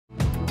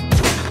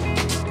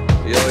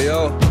Yo,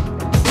 yo.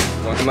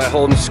 Welcome to my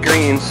holding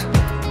screens.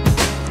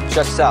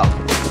 Check this out.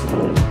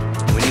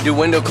 When you do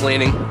window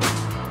cleaning,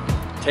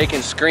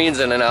 taking screens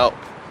in and out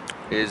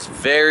is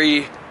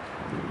very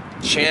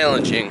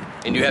challenging,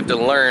 and you have to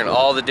learn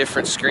all the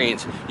different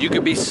screens. You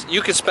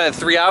could spend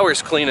 3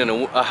 hours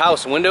cleaning a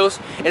house windows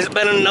and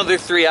spend another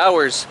 3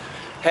 hours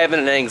having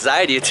an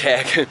anxiety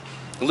attack,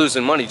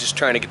 losing money just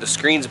trying to get the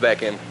screens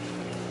back in.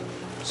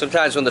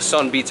 Sometimes when the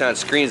sun beats on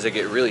screens, they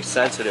get really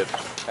sensitive.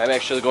 I'm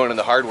actually going to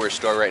the hardware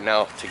store right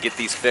now to get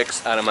these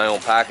fixed out of my own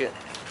pocket.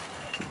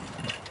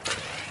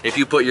 If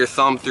you put your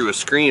thumb through a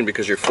screen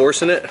because you're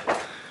forcing it,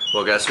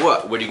 well, guess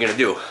what? What are you gonna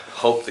do?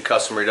 Hope the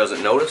customer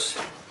doesn't notice?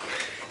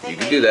 You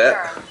can do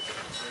that.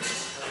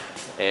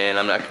 And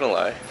I'm not gonna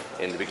lie,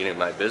 in the beginning of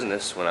my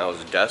business, when I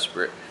was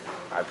desperate,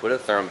 I put a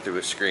thumb through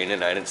a screen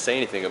and I didn't say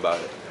anything about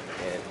it.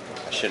 And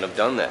I shouldn't have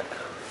done that.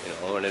 You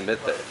know, I won't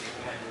admit that.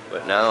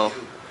 But now,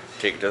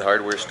 take it to the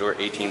hardware store,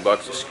 18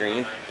 bucks a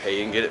screen,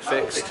 pay and get it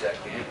fixed.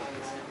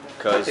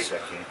 Because it's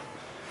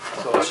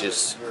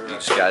just, you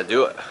just gotta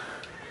do it.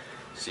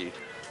 See,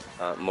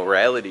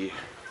 morality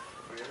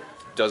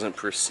doesn't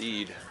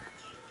precede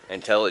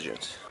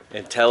intelligence.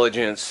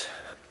 Intelligence,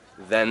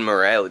 then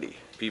morality.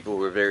 People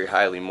who are very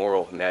highly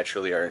moral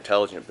naturally are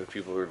intelligent, but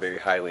people who are very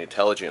highly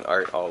intelligent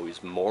aren't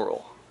always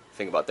moral.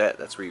 Think about that.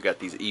 That's where you got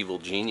these evil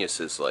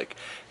geniuses like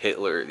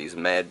Hitler, these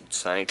mad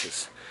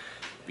scientists,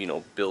 you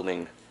know,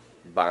 building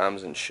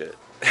bombs and shit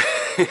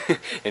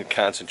in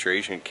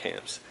concentration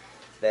camps.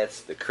 That's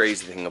the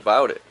crazy thing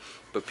about it.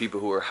 But people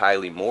who are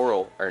highly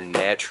moral are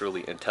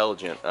naturally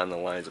intelligent on the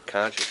lines of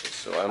consciousness.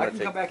 So I'm gonna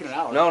come back in an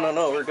hour.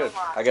 No, we're good.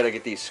 I gotta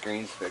get these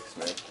screens fixed,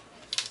 man.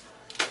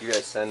 You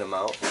guys send them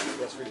out?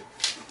 Yes, we do.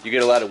 You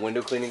get a lot of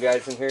window cleaning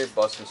guys in here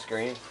busting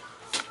screens?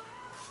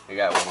 You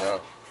got one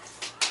now.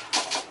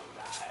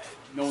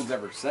 No one's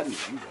ever said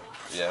anything. But...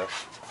 Yeah.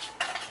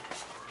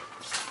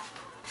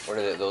 What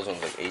are they, those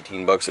ones, like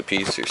 18 bucks a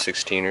piece or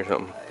 16 or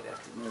something? I'd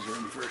have to measure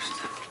them first.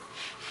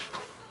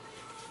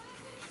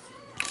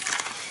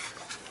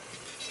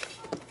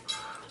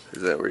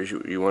 Is that where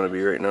you want to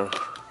be right now?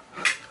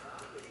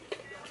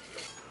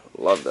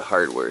 Love the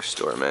hardware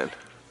store, man.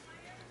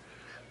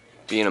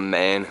 Being a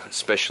man,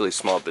 especially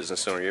small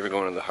business owner, you ever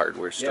go into the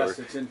hardware store? Yes,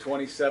 it's in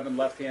 27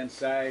 left-hand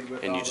side.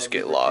 With and you just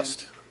get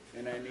lost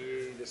and I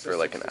need for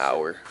like an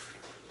hour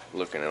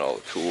looking at all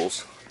the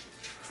tools.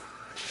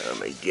 Oh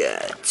my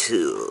god,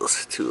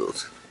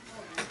 tools.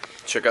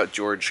 Check out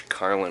George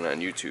Carlin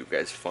on YouTube,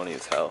 guys, funny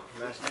as hell.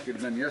 Last night could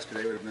have been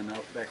yesterday, would have been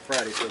out back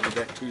Friday, so we'll be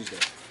back Tuesday.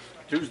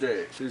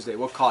 Tuesday.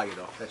 We'll call you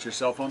though. That's your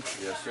cell phone?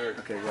 Yes, sir.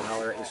 Okay, we'll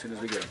holler at you as soon as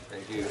we get them.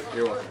 Thank you.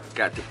 You're welcome.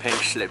 Got the pink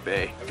slip,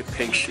 eh? The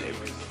pink slip.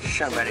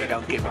 Somebody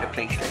don't give me the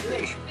pink slip,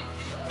 please.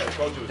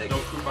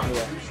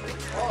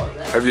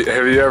 Have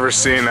you ever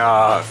seen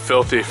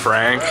Filthy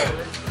Frank?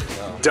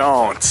 No.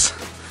 Don't.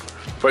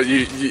 But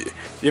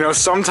you know,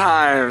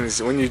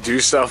 sometimes when you do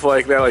stuff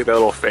like that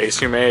little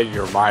face you made,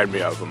 you remind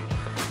me of him.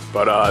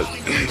 But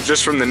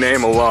just from the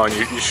name alone,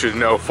 you should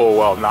know full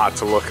well not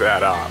to look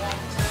that up.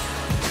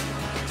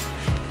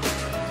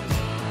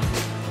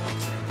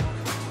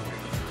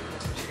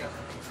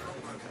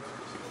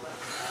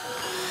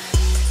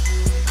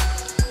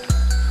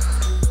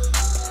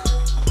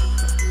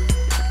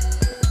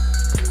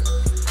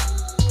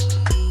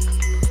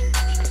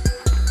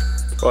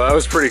 Well, that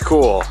was pretty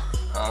cool.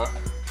 Huh?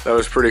 That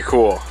was pretty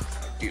cool.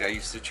 Dude, I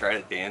used to try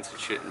to dance and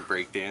shit and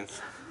break dance.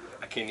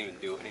 I can't even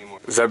do it anymore.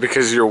 Is that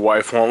because your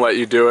wife won't let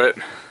you do it?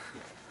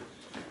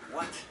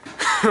 What?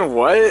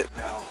 What?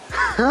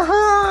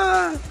 No.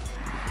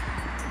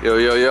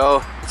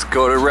 Yo. Let's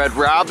go to Red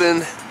Robin.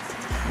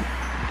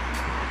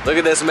 Look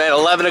at this, man.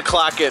 11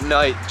 o'clock at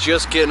night.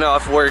 Just getting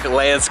off work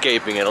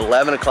landscaping at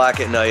 11 o'clock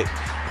at night.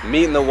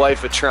 Meeting the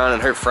Wife-a-Tron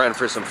and her friend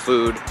for some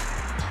food.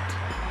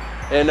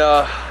 And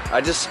I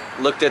just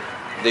looked at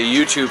the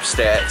YouTube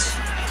stats.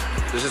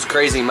 This is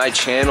crazy. My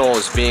channel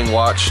is being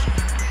watched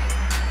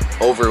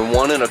over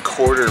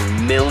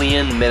 1.25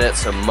 million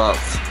minutes a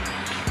month.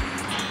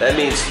 That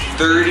means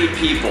 30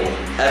 people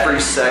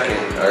every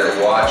second are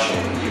watching.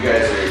 You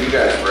guys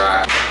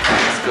rock.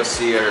 Let's go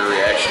see her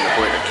reaction to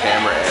pointing a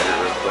camera at her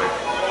real quick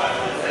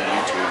on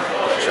YouTube.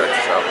 Check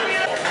this out.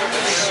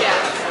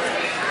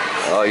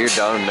 Oh, you're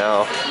done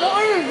now.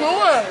 What are you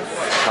doing?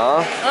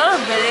 Huh?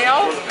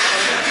 Video?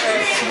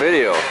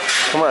 Video.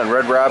 Come on,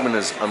 Red Robin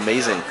is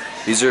amazing.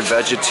 These are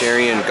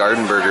vegetarian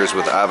garden burgers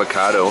with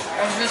avocado.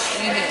 I'm just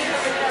eating.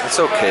 It's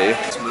okay.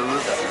 Smooth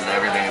and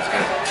everything is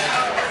good.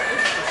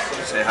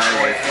 Say hi,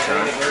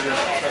 Wife-a-Tron.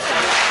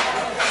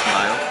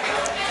 Smile.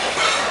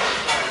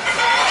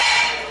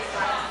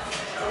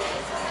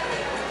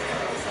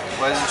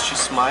 Why isn't she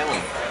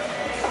smiling?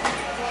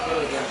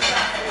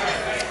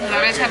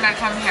 Every time I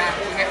come here,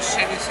 we get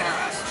shitty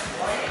service.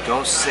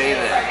 Don't say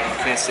that.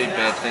 You can't say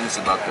bad things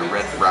about the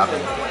Red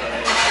Robin.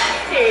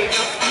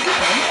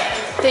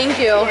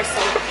 Thank you.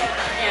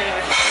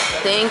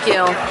 Thank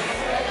you.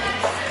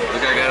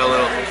 Look, I got a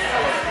little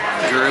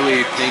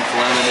girly pink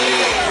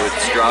lemonade with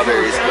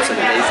strawberries. It's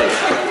amazing.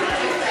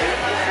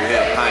 We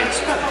have Heinz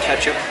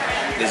ketchup.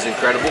 is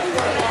incredible.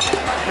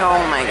 Oh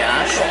my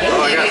gosh.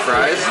 Oh, I got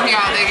fries?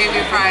 Yeah, they gave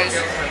you fries.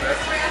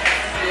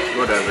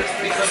 Whatever.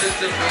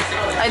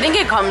 I think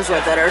it comes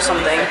with it or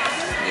something.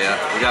 Yeah,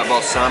 we got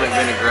balsamic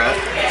vinaigrette.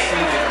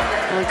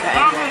 Okay.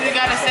 Oh, you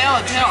got a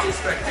salad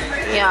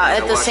too. Yeah,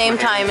 at the same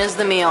time as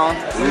the meal.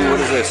 Ooh, what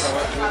is this?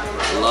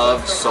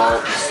 Love,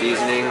 salt, and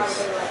seasonings.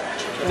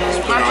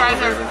 My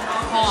fries are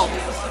cold.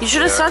 You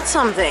should have said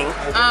something.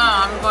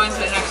 Oh, I'm going to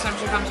next time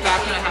she comes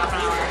back in a half an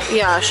hour.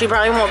 Yeah, she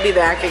probably won't be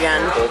back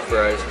again. Cold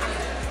fries.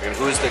 And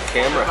who's the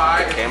camera?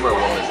 The camera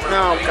woman.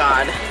 Oh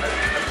God.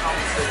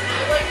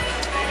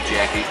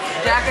 Jackie.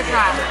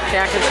 Jackatron.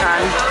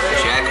 Jackatron.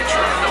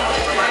 Jackatron.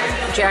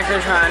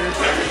 Jackatron.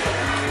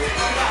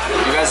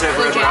 You guys have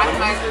The red Jack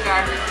ramen?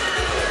 Microjar.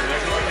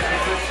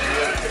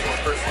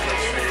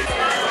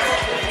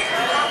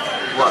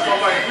 What?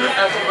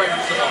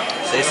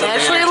 Say something.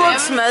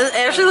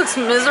 Ashley looks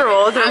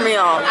miserable with her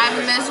meal. I'm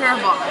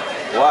miserable.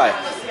 Why?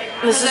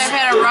 This Because is I've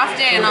had a rough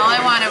day and all I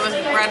wanted was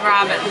Red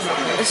Robin.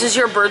 this is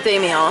your birthday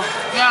meal.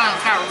 Yeah,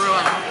 it's got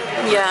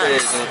ruined. It Yeah.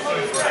 isn't.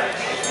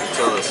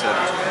 Until the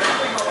 7th.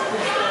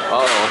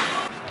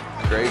 Uh-oh.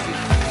 Crazy.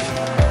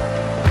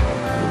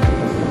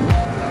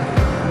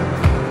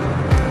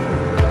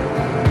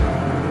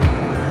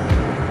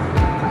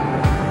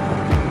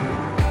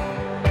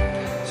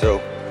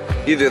 So,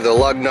 either the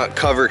lug nut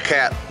cover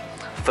cap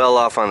fell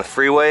off on the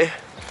freeway,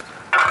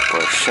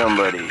 or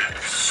somebody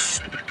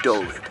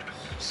stole it.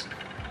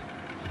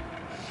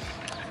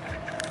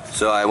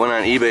 So I went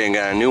on eBay and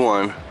got a new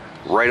one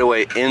right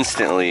away,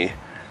 instantly,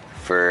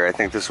 for I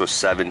think this was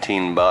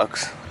 17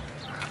 bucks.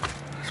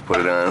 Let's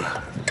put it on.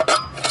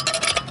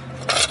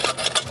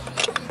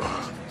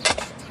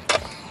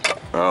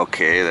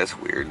 Okay, that's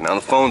weird. Now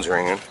the phone's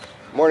ringing.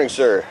 Morning,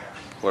 sir.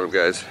 What up,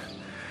 guys?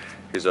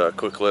 Here's a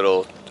quick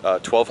little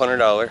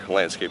 $1,200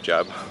 landscape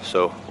job.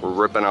 So we're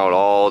ripping out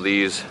all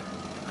these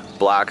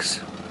blocks.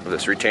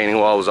 This retaining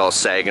wall was all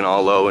sagging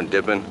all low and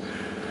dipping.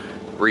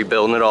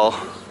 Rebuilding it all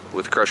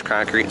with crushed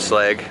concrete and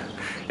slag.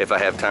 If I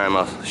have time,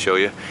 I'll show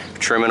you.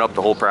 Trimming up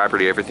the whole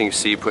property, everything you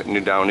see,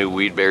 putting down new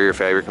weed barrier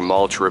fabric and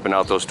mulch, ripping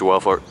out those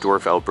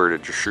dwarf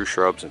Alberta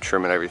shrubs and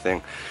trimming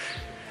everything.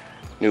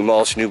 New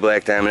mulch, new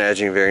black diamond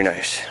edging, very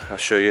nice. I'll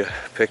show you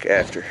a pic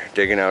after.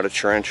 Digging out a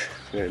trench,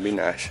 it's gonna be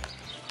nice.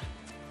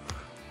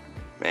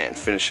 Man,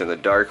 finished in the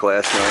dark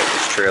last night.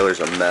 This trailer's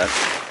a mess.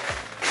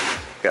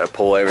 Gotta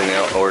pull everything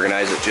out and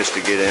organize it just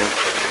to get in.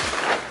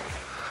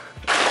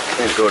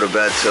 Didn't go to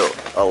bed till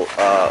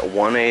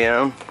 1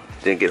 a.m.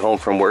 Didn't get home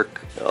from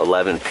work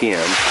 11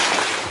 p.m.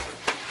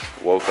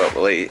 Woke up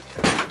late.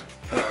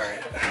 Alright.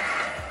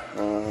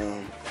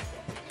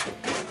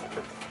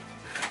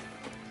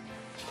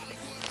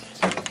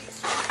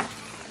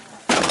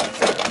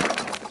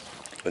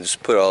 I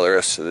just put all the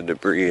rest of the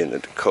debris in the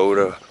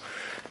Dakota.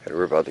 Gotta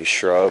rip out these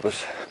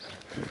shrubs.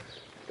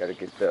 Gotta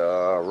get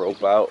the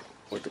rope out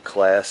with the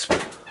clasp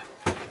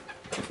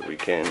so we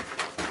can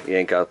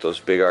yank out those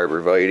big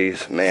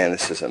arborvitaes. Man,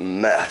 this is a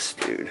mess,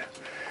 dude.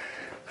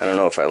 I don't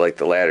know if I like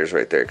the ladders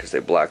right there because they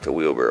block the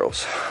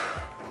wheelbarrows.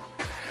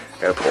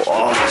 Gotta pull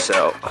all this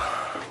out.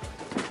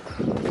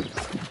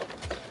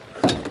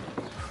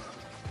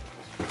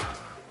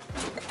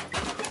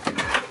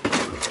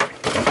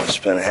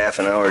 Spent a half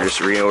an hour just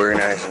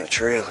reorganizing the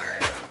trailer.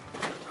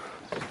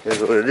 Here's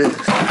what it is.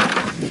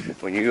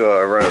 When you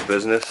run a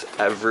business,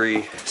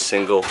 every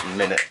single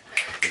minute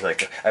is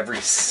like,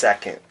 every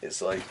second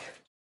is like